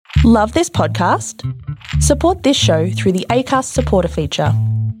Love this podcast? Support this show through the Acast supporter feature.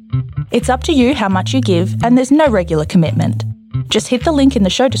 It's up to you how much you give, and there's no regular commitment. Just hit the link in the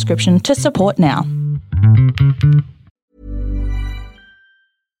show description to support now.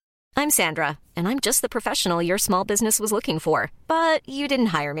 I'm Sandra, and I'm just the professional your small business was looking for. But you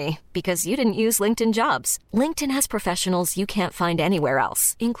didn't hire me because you didn't use LinkedIn Jobs. LinkedIn has professionals you can't find anywhere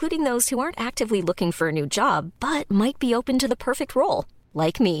else, including those who aren't actively looking for a new job, but might be open to the perfect role,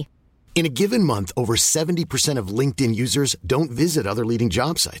 like me. In a given month, over 70% of LinkedIn users don't visit other leading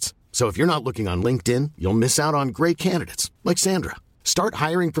job sites. So if you're not looking on LinkedIn, you'll miss out on great candidates like Sandra. Start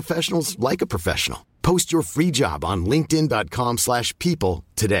hiring professionals like a professional. Post your free job on linkedin.com/people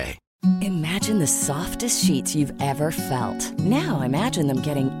today. Imagine the softest sheets you've ever felt. Now imagine them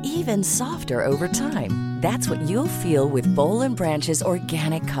getting even softer over time. That's what you'll feel with Boll & Branch's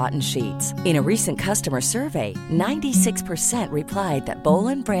organic cotton sheets. In a recent customer survey, 96% replied that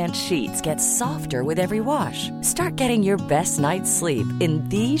Boll & Branch sheets get softer with every wash. Start getting your best night's sleep in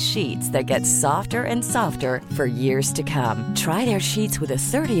these sheets that get softer and softer for years to come. Try their sheets with a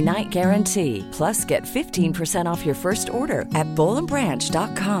 30-night guarantee. Plus, get 15% off your first order at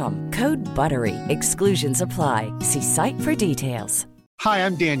bollandbranch.com. Code BUTTERY. Exclusions apply. See site for details. Hi,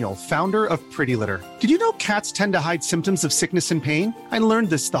 I'm Daniel, founder of Pretty Litter. Did you know cats tend to hide symptoms of sickness and pain? I learned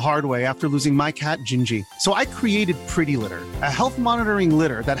this the hard way after losing my cat, Gingy. So I created Pretty Litter, a health monitoring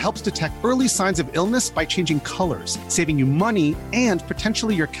litter that helps detect early signs of illness by changing colors, saving you money and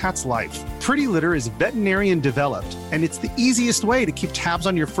potentially your cat's life. Pretty Litter is veterinarian developed, and it's the easiest way to keep tabs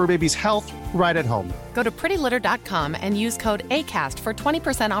on your fur baby's health right at home. Go to prettylitter.com and use code ACAST for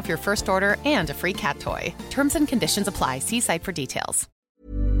 20% off your first order and a free cat toy. Terms and conditions apply. See site for details.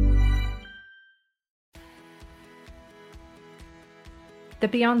 The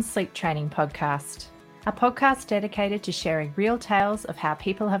Beyond Sleep Training Podcast, a podcast dedicated to sharing real tales of how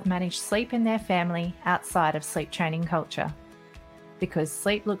people have managed sleep in their family outside of sleep training culture. Because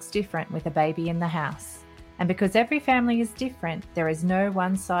sleep looks different with a baby in the house. And because every family is different, there is no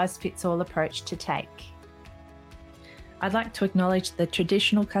one-size-fits-all approach to take. I'd like to acknowledge the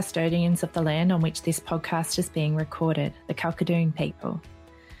traditional custodians of the land on which this podcast is being recorded, the Kalkadoon people.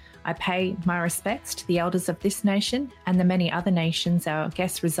 I pay my respects to the elders of this nation and the many other nations our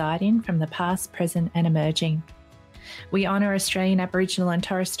guests reside in from the past, present and emerging. We honour Australian Aboriginal and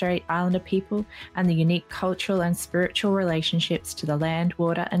Torres Strait Islander people and the unique cultural and spiritual relationships to the land,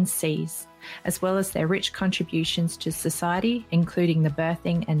 water and seas, as well as their rich contributions to society, including the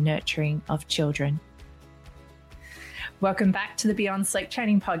birthing and nurturing of children. Welcome back to the Beyond Sleep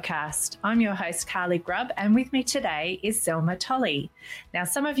Training Podcast. I'm your host, Carly Grubb, and with me today is Zelma Tolley. Now,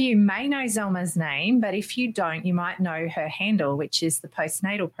 some of you may know Zelma's name, but if you don't, you might know her handle, which is the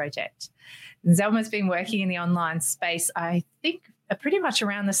Postnatal Project. Zelma's been working in the online space, I think, pretty much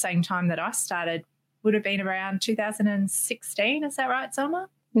around the same time that I started. Would have been around 2016. Is that right, Zelma?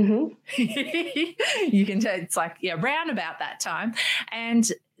 Mm-hmm. You can tell it's like, yeah, round about that time.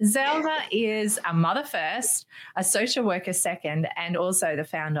 And Zelma is a mother first, a social worker second, and also the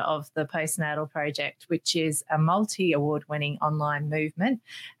founder of the Postnatal Project, which is a multi-award-winning online movement,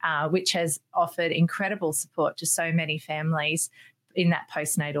 which has offered incredible support to so many families in that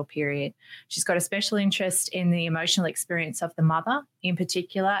postnatal period. She's got a special interest in the emotional experience of the mother in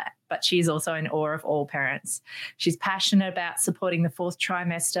particular, but she is also in awe of all parents. She's passionate about supporting the fourth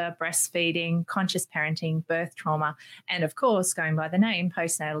trimester, breastfeeding, conscious parenting, birth trauma, and of course, going by the name,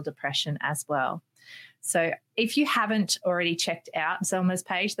 postnatal depression as well. So if you haven't already checked out Zelma's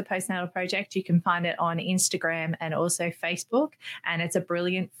page, the Postnatal Project, you can find it on Instagram and also Facebook, and it's a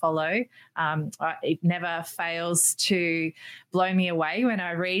brilliant follow. It never fails to blow me away when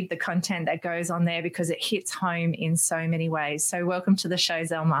I read the content that goes on there because it hits home in so many ways. So welcome to the show,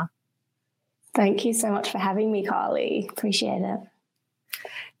 Zelma. Thank you so much for having me, Carly. Appreciate it.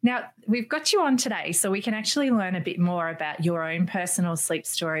 Now, we've got you on today so we can actually learn a bit more about your own personal sleep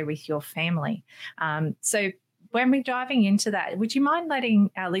story with your family. So when we're diving into that, would you mind letting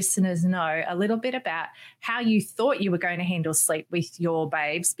our listeners know a little bit about how you thought you were going to handle sleep with your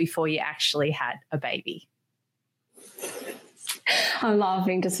babes before you actually had a baby? I'm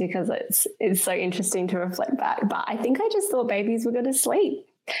laughing just because it's so interesting to reflect back, but I think I just thought babies were going to sleep.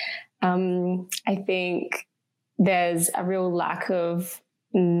 I think there's a real lack of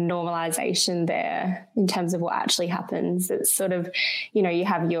normalization there in terms of what actually happens. It's sort of, you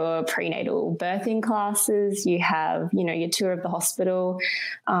have your prenatal birthing classes, you have, your tour of the hospital.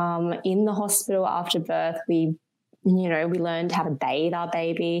 In the hospital after birth, we learned how to bathe our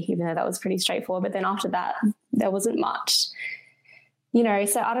baby, even though that was pretty straightforward. But then after that, there wasn't much.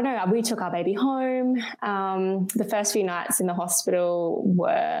 So I don't know, we took our baby home. The first few nights in the hospital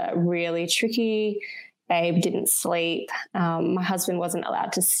were really tricky. Babe didn't sleep. My husband wasn't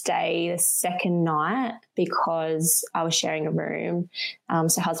allowed to stay the second night because I was sharing a room.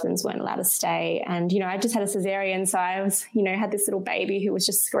 So husbands weren't allowed to stay. And, I just had a cesarean. So I was, had this little baby who was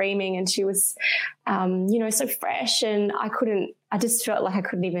just screaming, and she was, so fresh, and I just felt like I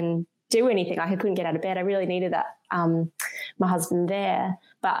couldn't even do anything. I couldn't get out of bed. I really needed that, my husband there.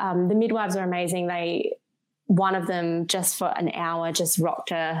 But the midwives are amazing. One of them just for an hour just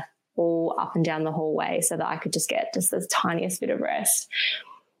rocked her all up and down the hallway so that I could just get just the tiniest bit of rest.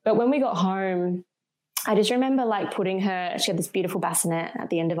 But when we got home, I just remember putting her, she had this beautiful bassinet at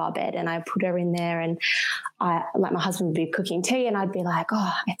the end of our bed, and I put her in there, and my husband would be cooking tea, and I'd be like,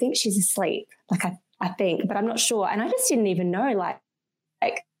 oh, I think she's asleep. I think, but I'm not sure. And I just didn't even know,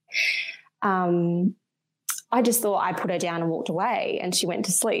 I just thought I put her down and walked away and she went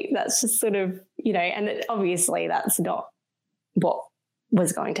to sleep. That's just sort of, and obviously that's not what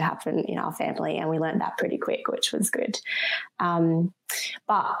was going to happen in our family, and we learned that pretty quick, which was good.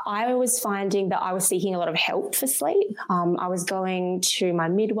 But I was finding that I was seeking a lot of help for sleep. I was going to my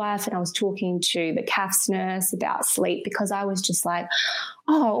midwife and I was talking to the CAFS nurse about sleep, because I was just like,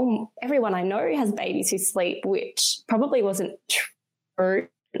 oh, everyone I know has babies who sleep, which probably wasn't true.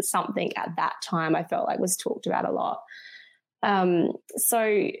 Something at that time I felt like was talked about a lot.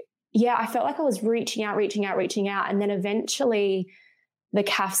 So yeah, I felt like I was reaching out. And then eventually the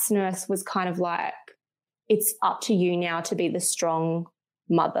CAFS nurse was kind of like, it's up to you now to be the strong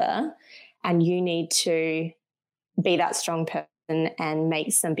mother, and you need to be that strong person and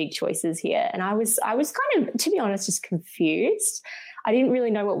make some big choices here. And I was kind of, to be honest, just confused. I didn't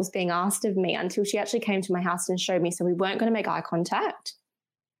really know what was being asked of me until she actually came to my house and showed me. So we weren't going to make eye contact.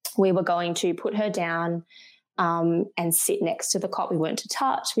 We were going to put her down and sit next to the cot. We weren't to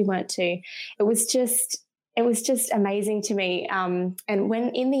touch. It was just amazing to me. And when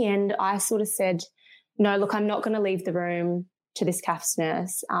in the end I sort of said, no, look, I'm not going to leave the room, to this CAFS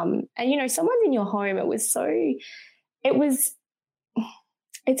nurse. And, someone's in your home. It's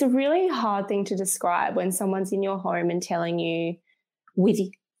a really hard thing to describe when someone's in your home and telling you with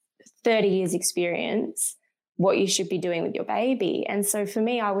 30 years experience what you should be doing with your baby. And so for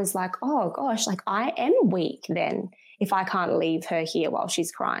me, I was like, oh gosh, I am weak then if I can't leave her here while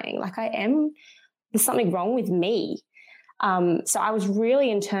she's crying. There's something wrong with me. So I was really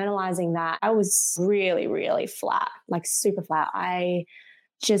internalizing that. I was really, really flat, super flat. I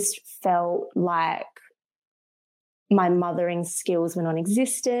just felt like my mothering skills were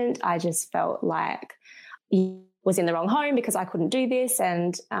non-existent. I just felt like I was in the wrong home because I couldn't do this.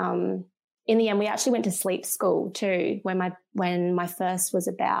 And in the end, we actually went to sleep school too when my first was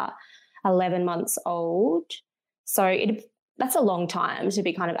about 11 months old. So that's a long time to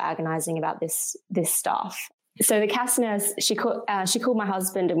be kind of agonizing about this stuff. So the CAFS nurse, she called my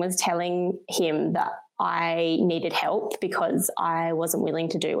husband and was telling him that I needed help because I wasn't willing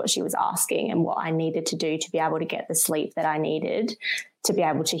to do what she was asking and what I needed to do to be able to get the sleep that I needed to be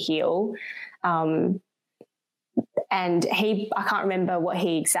able to heal. And I can't remember what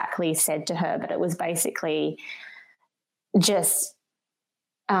he exactly said to her, but it was basically just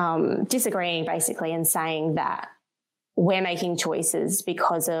disagreeing basically and saying that we're making choices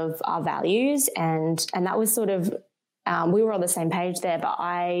because of our values. And that was sort of, we were on the same page there, but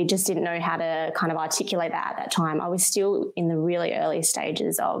I just didn't know how to kind of articulate that at that time. I was still in the really early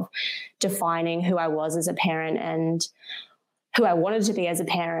stages of defining who I was as a parent and who I wanted to be as a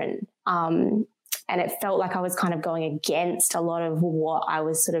parent. And it felt like I was kind of going against a lot of what I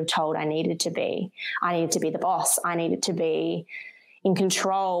was sort of told I needed to be. I needed to be the boss. I needed to be in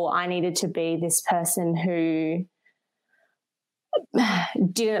control. I needed to be this person who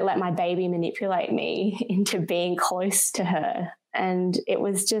didn't let my baby manipulate me into being close to her. And it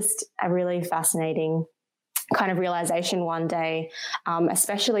was just a really fascinating kind of realization one day,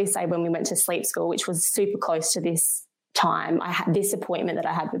 especially say when we went to sleep school, which was super close to this time. I had this appointment that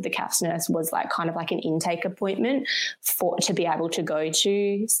I had with the CAFS nurse was kind of like an intake appointment to be able to go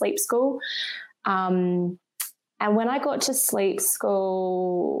to sleep school. And when I got to sleep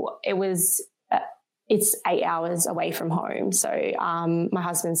school, it's 8 hours away from home. So my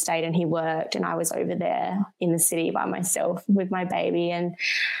husband stayed and he worked, and I was over there in the city by myself with my baby. And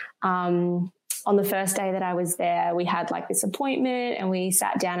on the first day that I was there, we had this appointment and we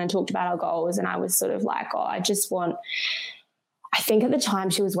sat down and talked about our goals. And I was sort of like, I think at the time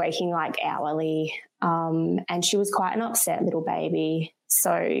she was waking hourly, and she was quite an upset little baby.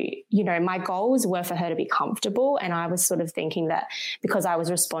 So, my goals were for her to be comfortable. And I was sort of thinking that because I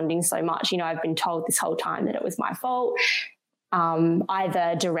was responding so much, I've been told this whole time that it was my fault.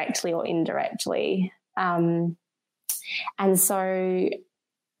 either directly or indirectly. And so,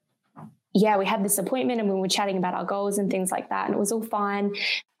 yeah, we had this appointment and we were chatting about our goals and things like that, and it was all fine.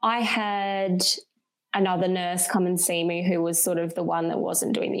 I had another nurse come and see me who was sort of the one that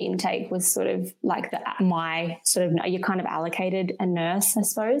wasn't doing the intake, was sort of like you're kind of allocated a nurse, I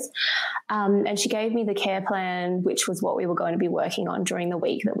suppose. And she gave me the care plan, which was what we were going to be working on during the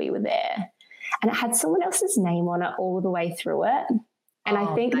week that we were there. And it had someone else's name on it all the way through it. And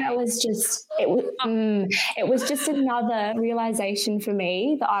I think that was just, it was just another realization for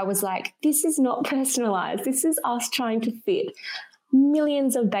me that I was like, this is not personalized. This is us trying to fit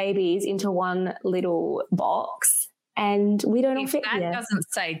millions of babies into one little box, and we don't all fit here. If that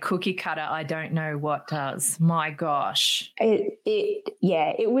doesn't say cookie cutter, I don't know what does. My gosh.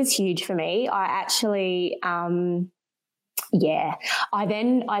 It was huge for me. I actually, I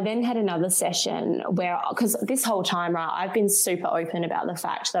then had another session where, because this whole time, right, I've been super open about the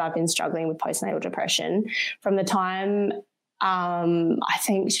fact that I've been struggling with postnatal depression from the time I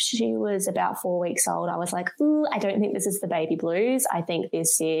think she was about 4 weeks old. I was like, I don't think this is the baby blues. I think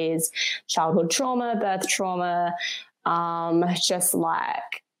this is childhood trauma, birth trauma, just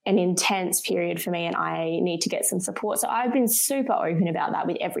like an intense period for me, and I need to get some support. So I've been super open about that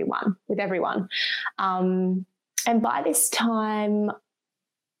with everyone. And by this time,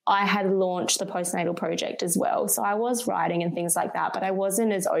 I had launched the postnatal project as well. So I was writing and things like that, but I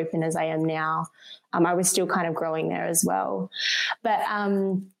wasn't as open as I am now. I was still kind of growing there as well. But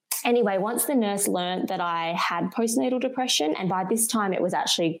anyway, once the nurse learned that I had postnatal depression, and by this time it was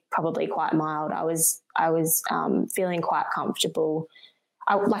actually probably quite mild, I was feeling quite comfortable.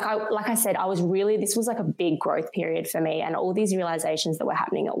 Like I said, this was like a big growth period for me, and all these realizations that were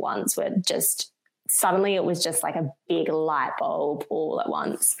happening at once were just, suddenly it was just like a big light bulb all at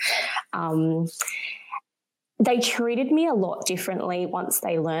once. They treated me a lot differently once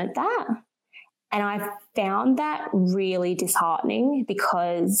they learned that. And I found that really disheartening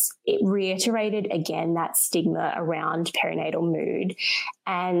because it reiterated again that stigma around perinatal mood,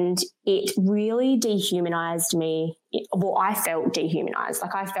 and it really dehumanized me. Well, I felt dehumanized.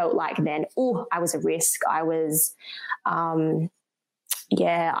 Like I felt like then, I was a risk. I was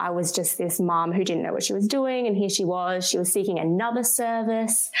just this mom who didn't know what she was doing, and here she was seeking another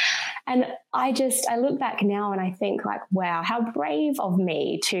service. And I look back now and I think like, wow, how brave of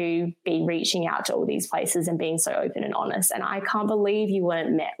me to be reaching out to all these places and being so open and honest. And I can't believe you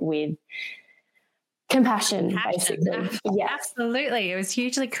weren't met with compassion. Basically. Yeah. Absolutely. It was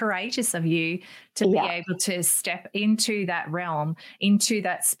hugely courageous of you to be able to step into that realm, into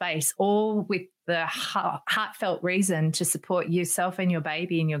that space, all with the heartfelt reason to support yourself and your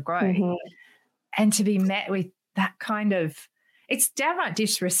baby in your growth. Mm-hmm. And to be met with that kind of, it's downright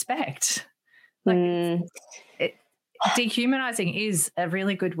disrespect. Dehumanizing is a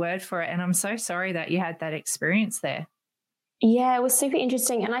really good word for it. And I'm so sorry that you had that experience there. Yeah, it was super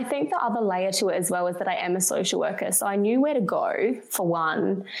interesting. And I think the other layer to it as well is that I am a social worker. So I knew where to go for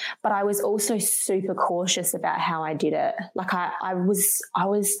one, but I was also super cautious about how I did it. Like I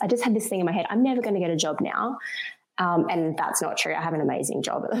just had this thing in my head, I'm never going to get a job now. And that's not true. I have an amazing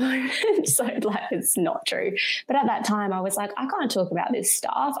job at the moment. So like, it's not true. But at that time I was like, I can't talk about this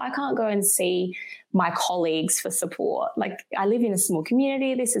stuff. I can't go and see my colleagues for support. Like I live in a small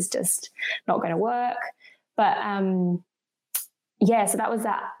community. This is just not going to work. But, so that was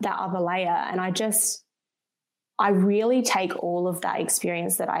that other layer. And I really take all of that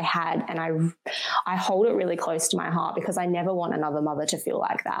experience that I had and I hold it really close to my heart, because I never want another mother to feel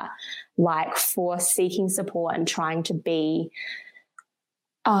like that, like for seeking support and trying to be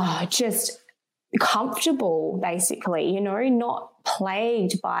just comfortable, basically, not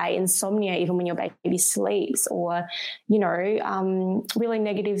plagued by insomnia even when your baby sleeps, or, really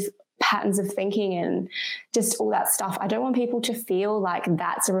negative patterns of thinking and just all that stuff. I don't want people to feel like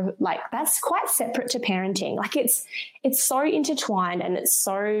that's quite separate to parenting. Like it's so intertwined and it's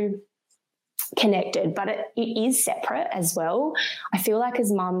so connected, but it is separate as well. I feel like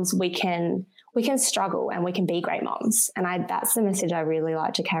as mums, we can struggle and we can be great moms. And that's the message I really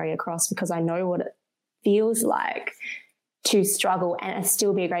like to carry across, because I know what it feels like to struggle and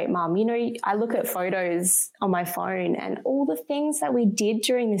still be a great mum. I look at photos on my phone and all the things that we did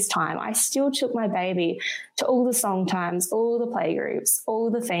during this time. I still took my baby to all the song times, all the play groups, all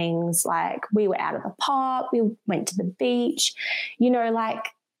the things. Like we were out at the park, we went to the beach,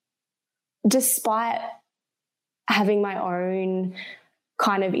 despite having my own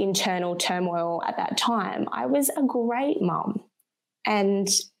kind of internal turmoil at that time, I was a great mum. And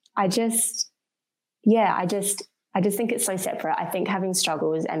I just think it's so separate. I think having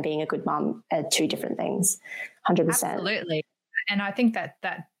struggles and being a good mum are two different things, 100%. Absolutely. And I think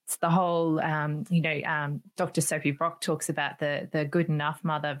that's the whole, Dr. Sophie Brock talks about the good enough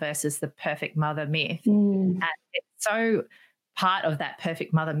mother versus the perfect mother myth. And it's so part of that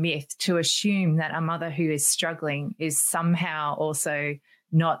perfect mother myth to assume that a mother who is struggling is somehow also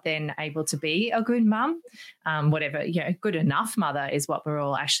not then able to be a good mum. Whatever, good enough mother is what we're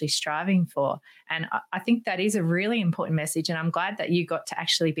all actually striving for. And I think that is a really important message. And I'm glad that you got to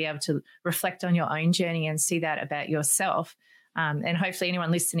actually be able to reflect on your own journey and see that about yourself. And hopefully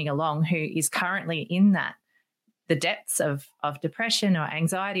anyone listening along who is currently in the depths of depression or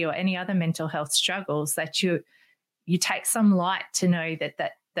anxiety or any other mental health struggles, that you take some light to know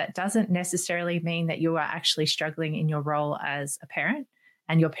that doesn't necessarily mean that you are actually struggling in your role as a parent,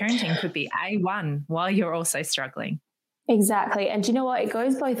 and your parenting could be A1 while you're also struggling. Exactly. And do you know what? It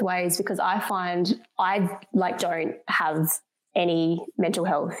goes both ways, because I find I don't have any mental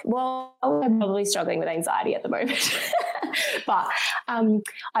health. Well, I'm probably struggling with anxiety at the moment. But I'm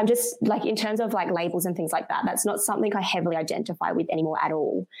just in terms of labels and things like that, that's not something I heavily identify with anymore at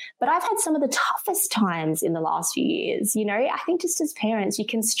all. But I've had some of the toughest times in the last few years. I think just as parents, you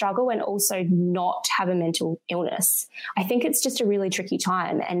can struggle and also not have a mental illness. I think it's just a really tricky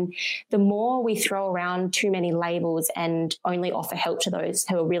time. And the more we throw around too many labels and only offer help to those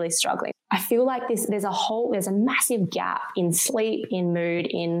who are really struggling, I feel like there's a massive gap in sleep, in mood,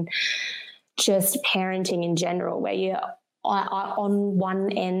 in just parenting in general, where you're on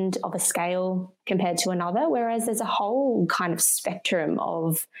one end of a scale compared to another, whereas there's a whole kind of spectrum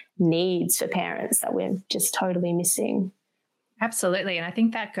of needs for parents that we're just totally missing. Absolutely. And I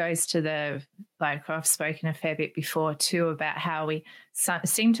think that goes to I've spoken a fair bit before too about how we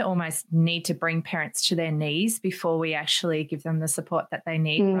seem to almost need to bring parents to their knees before we actually give them the support that they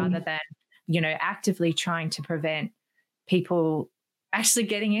need, rather than, actively trying to prevent people actually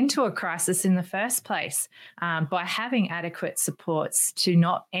getting into a crisis in the first place, by having adequate supports to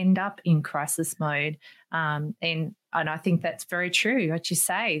not end up in crisis mode. And I think that's very true, what you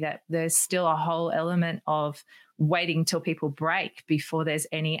say, that there's still a whole element of waiting till people break before there's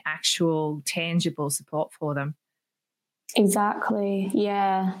any actual tangible support for them. Exactly.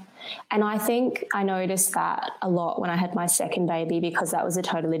 Yeah. And I think I noticed that a lot when I had my second baby, because that was a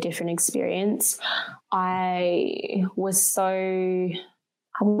totally different experience. I was so,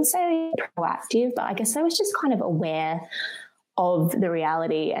 I wouldn't say proactive, but I guess I was just kind of aware of the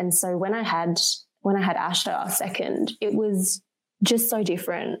reality. And so when I had Asher, our second, it was just so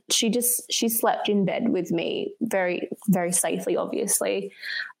different. She slept in bed with me very, very safely, obviously.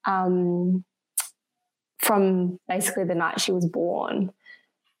 From basically the night she was born,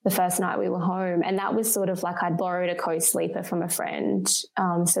 the first night we were home. And that was sort of I'd borrowed a co-sleeper from a friend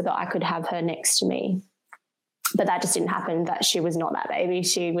so that I could have her next to me. But that just didn't happen. That she was not that baby.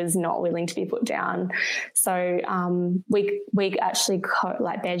 She was not willing to be put down. So we actually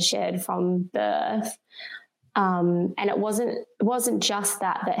bed shared from birth. And it wasn't just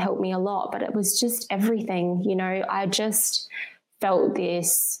that helped me a lot, but it was just everything. I just felt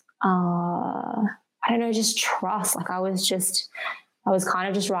this just trust. I was kind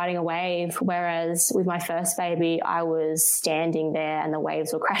of just riding a wave, whereas with my first baby, I was standing there and the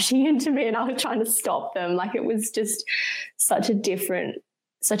waves were crashing into me and I was trying to stop them. It was just such a different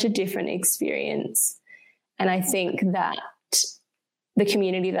experience. And I think that the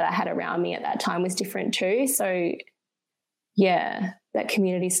community that I had around me at that time was different too. So yeah, that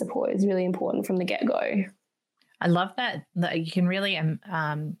community support is really important from the get-go. I love that you can really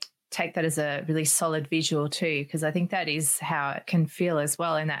take that as a really solid visual too, because I think that is how it can feel as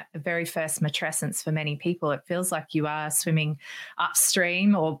well in that very first matrescence for many people. It feels like you are swimming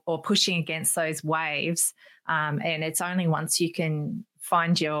upstream or pushing against those waves, and it's only once you can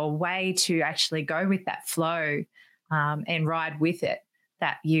find your way to actually go with that flow and ride with it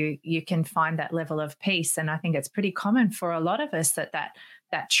that you can find that level of peace. And I think it's pretty common for a lot of us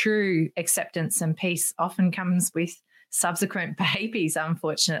that true acceptance and peace often comes with subsequent babies,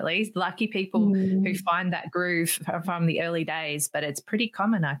 unfortunately. Lucky people who find that groove from the early days, but it's pretty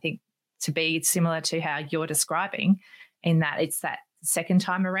common, I think, to be similar to how you're describing, in that it's that second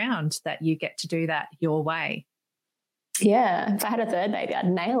time around that you get to do that your way. Yeah, if I had a third baby, I'd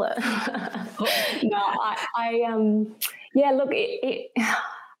nail it.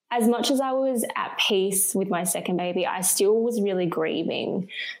 As much as I was at peace with my second baby, I still was really grieving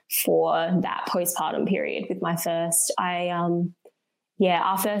for that postpartum period with my first. Our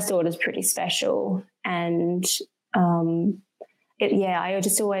first daughter is pretty special. And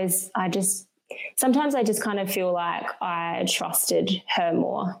sometimes I just kind of feel like I trusted her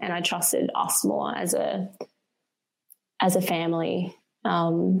more and I trusted us more as a family.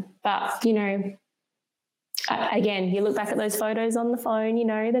 But, again, you look back at those photos on the phone, you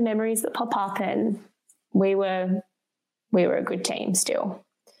know, the memories that pop up, and we were a good team still.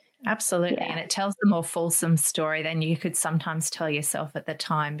 Absolutely. Yeah. And it tells the more fulsome story than you could sometimes tell yourself at the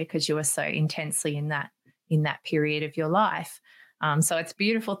time, because you were so intensely in that period of your life. So it's a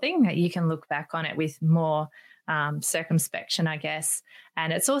beautiful thing that you can look back on it with more circumspection, I guess.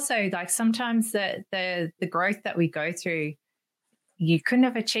 And it's also like sometimes the growth that we go through, you couldn't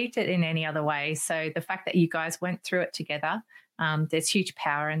have achieved it in any other way. So the fact that you guys went through it together, there's huge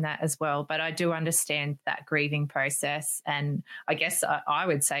power in that as well. But I do understand that grieving process. And I guess I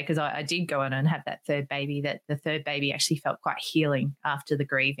would say, because I did go on and have that third baby, that the third baby actually felt quite healing after the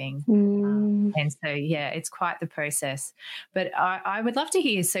grieving. And so, yeah, it's quite the process. But I would love to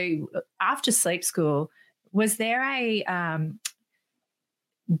hear, so after sleep school, was there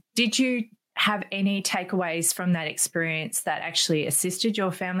did you have any takeaways from that experience that actually assisted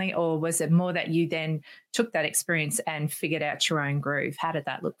your family, or was it more that you then took that experience and figured out your own groove? How did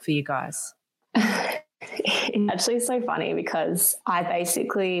that look for you guys? It's actually so funny because I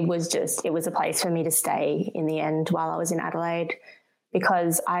basically it was a place for me to stay in the end while I was in Adelaide,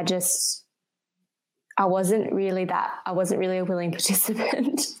 because I wasn't really a willing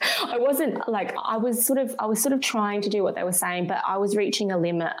participant. I was sort of trying to do what they were saying, but I was reaching a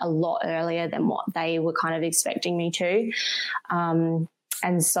limit a lot earlier than what they were kind of expecting me to. And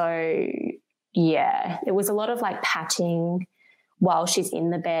so, yeah, it was a lot of like patting while she's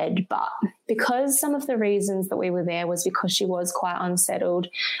in the bed. But because some of the reasons that we were there was because she was quite unsettled,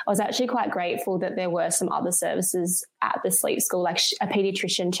 I was actually quite grateful that there were some other services at the sleep school, like a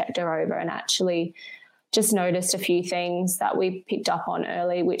pediatrician checked her over and actually just noticed a few things that we picked up on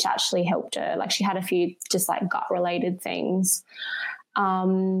early, which actually helped her. Like she had a few just like gut related things.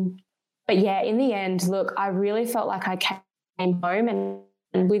 But yeah, in the end, look, I really felt like I came home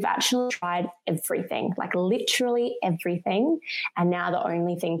and we've actually tried everything, like literally everything. And now the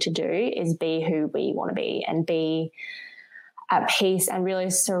only thing to do is be who we want to be and be at peace, and really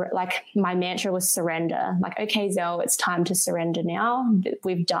like my mantra was surrender. Like, okay, Zell, it's time to surrender now.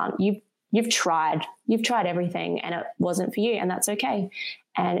 You've tried everything and it wasn't for you, and that's okay.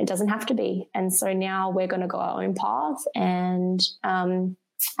 And it doesn't have to be. And so now we're going to go our own path. And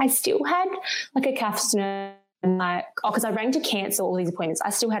I still had like a cath nurse, because I rang to cancel all these appointments. I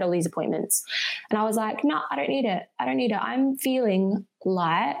still had all these appointments. And I was like, no, I don't need it. I'm feeling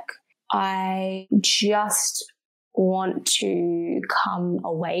like I just want to come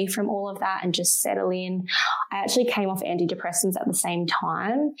away from all of that and just settle in. I actually came off antidepressants at the same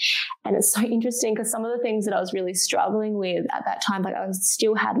time. And it's so interesting because some of the things that I was really struggling with at that time, like I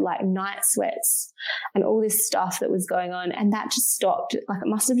still had like night sweats and all this stuff that was going on, and that just stopped. Like it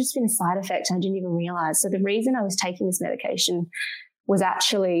must have just been a side effect and I didn't even realize. So the reason I was taking this medication was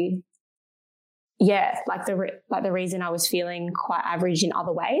actually the reason I was feeling quite average in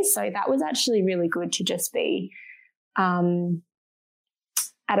other ways. So that was actually really good to just be at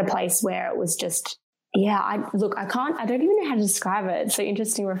a place where it was just, I don't even know how to describe it. It's so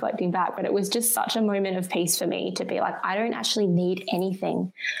interesting reflecting back, but it was just such a moment of peace for me to be like, I don't actually need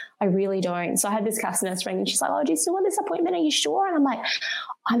anything. I really don't. So I had this cath nurse ring and she's like, oh, do you still want this appointment? Are you sure? And I'm like,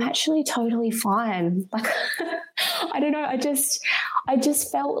 I'm actually totally fine. Like, I don't know. I just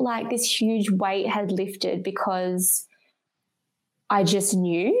felt like this huge weight had lifted because I just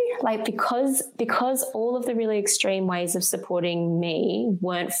knew, like, because all of the really extreme ways of supporting me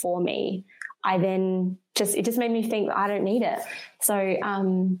weren't for me, it just made me think I don't need it. So,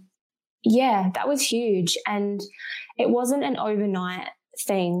 that was huge. And it wasn't an overnight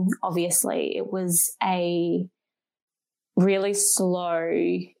thing, obviously. It was a really slow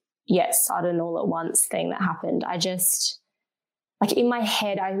yet sudden all at once thing that happened. Like in my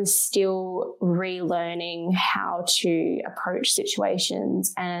head, I was still relearning how to approach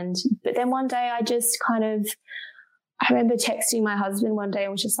situations. But then one day I remember texting my husband one day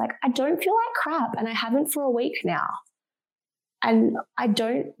and was just like, I don't feel like crap, and I haven't for a week now. And I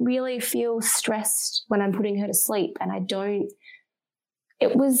don't really feel stressed when I'm putting her to sleep. And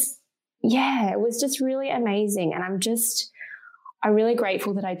it was just really amazing. And I'm really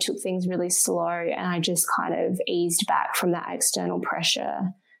grateful that I took things really slow and I just kind of eased back from that external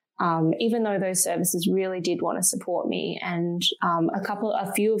pressure, even though those services really did want to support me. And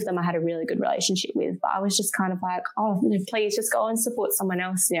a few of them I had a really good relationship with, but I was just kind of like, oh, please just go and support someone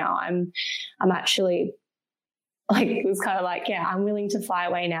else now. I'm actually like, it was kind of like, yeah, I'm willing to fly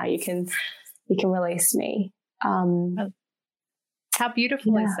away now. You can release me. How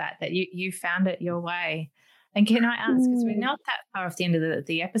beautiful is that you found it your way? And can I ask, because we're not that far off the end of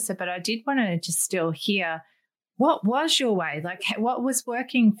the episode, but I did want to just still hear, what was your way? Like, what was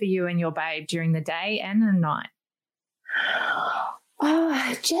working for you and your babe during the day and the night?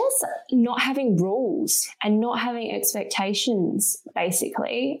 Just not having rules and not having expectations,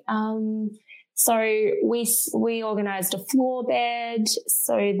 basically. So we organised a floor bed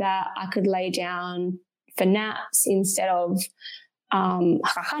so that I could lay down for naps instead of I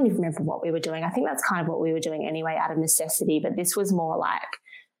can't even remember what we were doing. I think that's kind of what we were doing anyway out of necessity, but this was more like,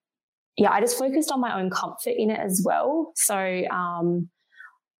 I just focused on my own comfort in it as well. So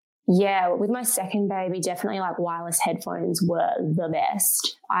with my second baby, definitely like wireless headphones were the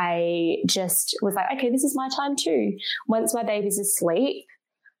best. I just was like, okay, this is my time too. Once my baby's asleep,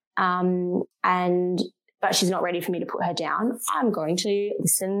 but she's not ready for me to put her down, I'm going to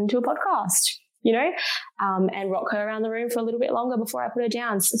listen to a podcast, and rock her around the room for a little bit longer before I put her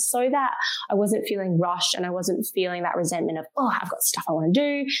down, so that I wasn't feeling rushed and I wasn't feeling that resentment of, I've got stuff I want to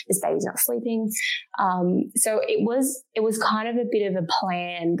do, this baby's not sleeping. So it was kind of a bit of a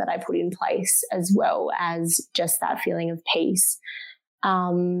plan that I put in place, as well as just that feeling of peace.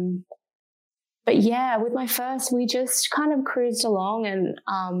 But with my first, we just kind of cruised along, and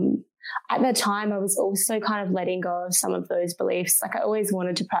at that time I was also kind of letting go of some of those beliefs. Like, I always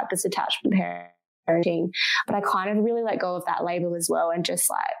wanted to practice attachment parenting, but I kind of really let go of that label as well, and just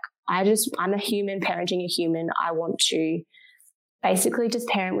like, I'm a human parenting a human. I want to basically just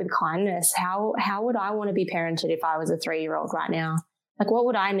parent with kindness. How would I want to be parented if I was a 3-year-old right now? Like, what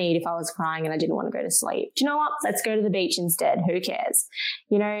would I need if I was crying and I didn't want to go to sleep? Do you know what? Let's go to the beach instead. Who cares?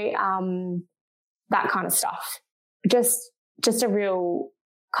 That kind of stuff. Just a real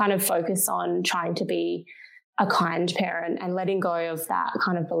kind of focus on trying to be a kind parent and letting go of that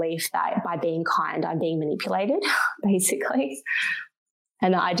kind of belief that by being kind, I'm being manipulated, basically.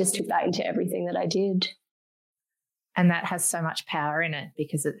 And I just took that into everything that I did. And that has so much power in it,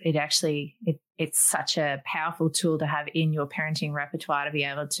 because it's such a powerful tool to have in your parenting repertoire, to be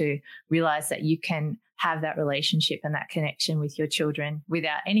able to realize that you can have that relationship and that connection with your children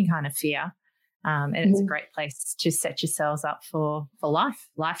without any kind of fear. And it's a great place to set yourselves up for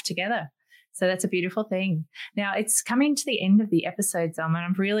life together. So that's a beautiful thing. Now, it's coming to the end of the episode, Zelma, and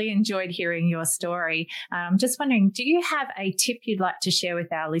I've really enjoyed hearing your story. I'm just wondering, do you have a tip you'd like to share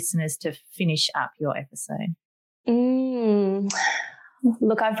with our listeners to finish up your episode?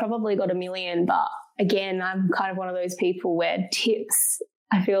 Look, I've probably got a million, but again, I'm kind of one of those people where tips,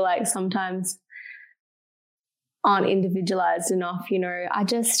 I feel like sometimes aren't individualized enough.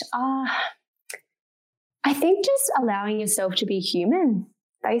 I think just allowing yourself to be human,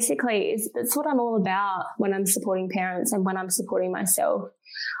 basically, that's what I'm all about when I'm supporting parents and when I'm supporting myself.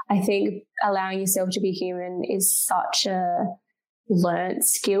 I think allowing yourself to be human is such a learnt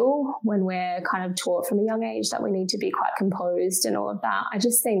skill when we're kind of taught from a young age that we need to be quite composed and all of that. I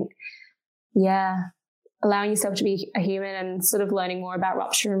just think, allowing yourself to be a human and sort of learning more about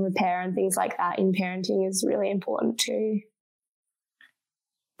rupture and repair and things like that in parenting is really important too.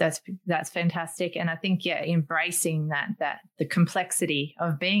 That's fantastic. And I think, embracing that the complexity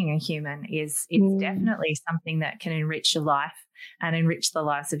of being a human is definitely something that can enrich your life and enrich the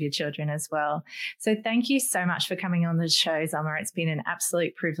lives of your children as well. So thank you so much for coming on the show, Zelma. It's been an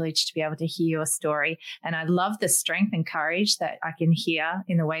absolute privilege to be able to hear your story. And I love the strength and courage that I can hear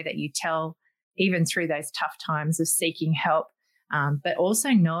in the way that you tell, even through those tough times of seeking help, but also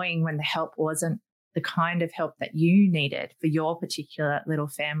knowing when the help wasn't the kind of help that you needed for your particular little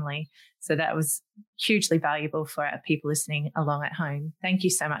family. So that was hugely valuable for our people listening along at home. Thank you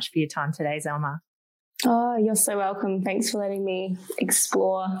so much for your time today, Zelma. Oh, you're so welcome. Thanks for letting me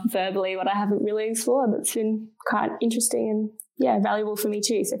explore verbally what I haven't really explored. That's been quite interesting and valuable for me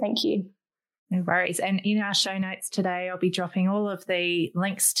too. So thank you. No worries. And in our show notes today, I'll be dropping all of the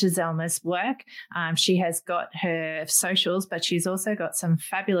links to Zelma's work. She has got her socials, but she's also got some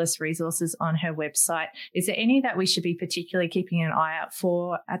fabulous resources on her website. Is there any that we should be particularly keeping an eye out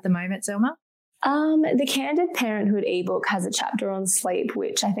for at the moment, Zelma? The Candid Parenthood ebook has a chapter on sleep,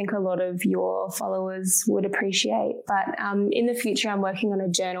 which I think a lot of your followers would appreciate. But in the future, I'm working on a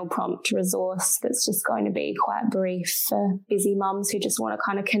journal prompt resource that's just going to be quite brief for busy mums who just want to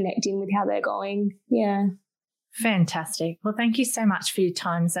kind of connect in with how they're going. Yeah. Fantastic. Well, thank you so much for your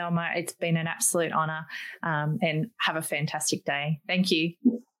time, Zelma. It's been an absolute honour, and have a fantastic day. Thank you.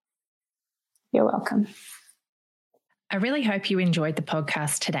 You're welcome. I really hope you enjoyed the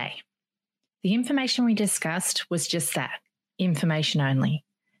podcast today. The information we discussed was just that, information only.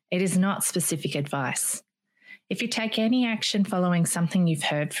 It is not specific advice. If you take any action following something you've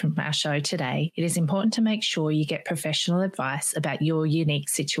heard from our show today, it is important to make sure you get professional advice about your unique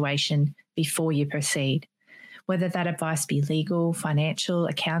situation before you proceed, whether that advice be legal, financial,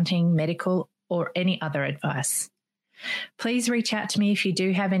 accounting, medical, or any other advice. Please reach out to me if you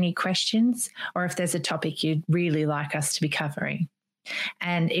do have any questions or if there's a topic you'd really like us to be covering.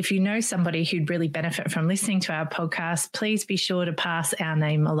 And if you know somebody who'd really benefit from listening to our podcast, please be sure to pass our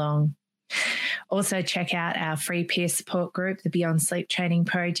name along. Also, check out our free peer support group, the Beyond Sleep Training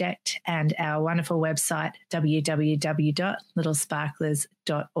Project, and our wonderful website,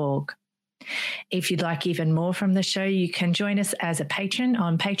 www.littlesparklers.org. If you'd like even more from the show, you can join us as a patron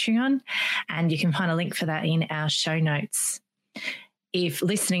on Patreon, and you can find a link for that in our show notes. If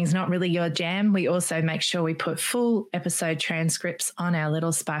listening's not really your jam, we also make sure we put full episode transcripts on our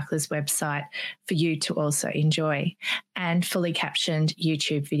Little Sparklers website for you to also enjoy, and fully captioned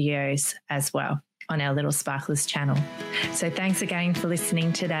YouTube videos as well on our Little Sparklers channel. So thanks again for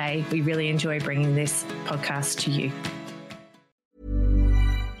listening today. We really enjoy bringing this podcast to you.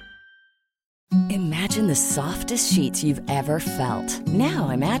 Imagine the softest sheets you've ever felt. Now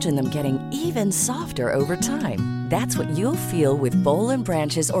imagine them getting even softer over time. That's what you'll feel with Boll &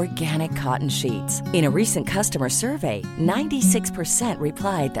 Branch's organic cotton sheets. In a recent customer survey, 96%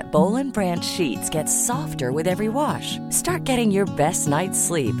 replied that Boll & Branch sheets get softer with every wash. Start getting your best night's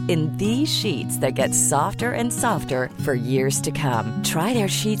sleep in these sheets that get softer and softer for years to come. Try their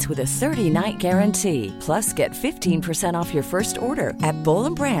sheets with a 30-night guarantee. Plus, get 15% off your first order at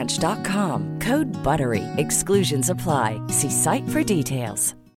bollandbranch.com. Code BUTTERY. Exclusions apply. See site for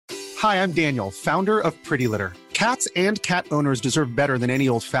details. Hi, I'm Daniel, founder of Pretty Litter. Cats and cat owners deserve better than any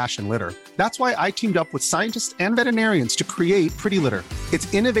old-fashioned litter. That's why I teamed up with scientists and veterinarians to create Pretty Litter.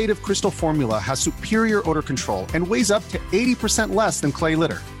 Its innovative crystal formula has superior odor control and weighs up to 80% less than clay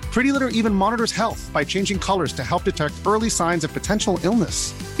litter. Pretty Litter even monitors health by changing colors to help detect early signs of potential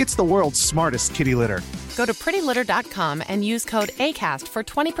illness. It's the world's smartest kitty litter. Go to prettylitter.com and use code ACAST for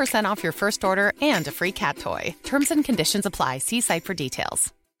 20% off your first order and a free cat toy. Terms and conditions apply. See site for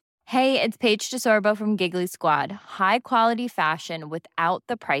details. Hey, it's Paige DeSorbo from Giggly Squad. High quality fashion without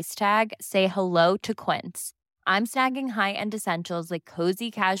the price tag. Say hello to Quince. I'm snagging high-end essentials like cozy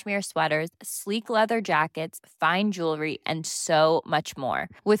cashmere sweaters, sleek leather jackets, fine jewelry, and so much more.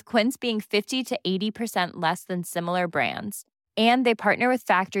 With Quince being 50 to 80% less than similar brands. And they partner with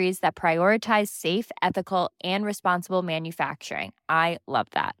factories that prioritize safe, ethical, and responsible manufacturing. I love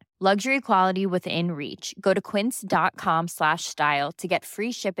that. Luxury quality within reach. Go to quince.com/style to get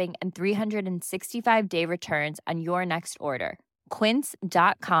free shipping and 365-day returns on your next order.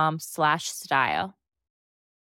 Quince.com/style.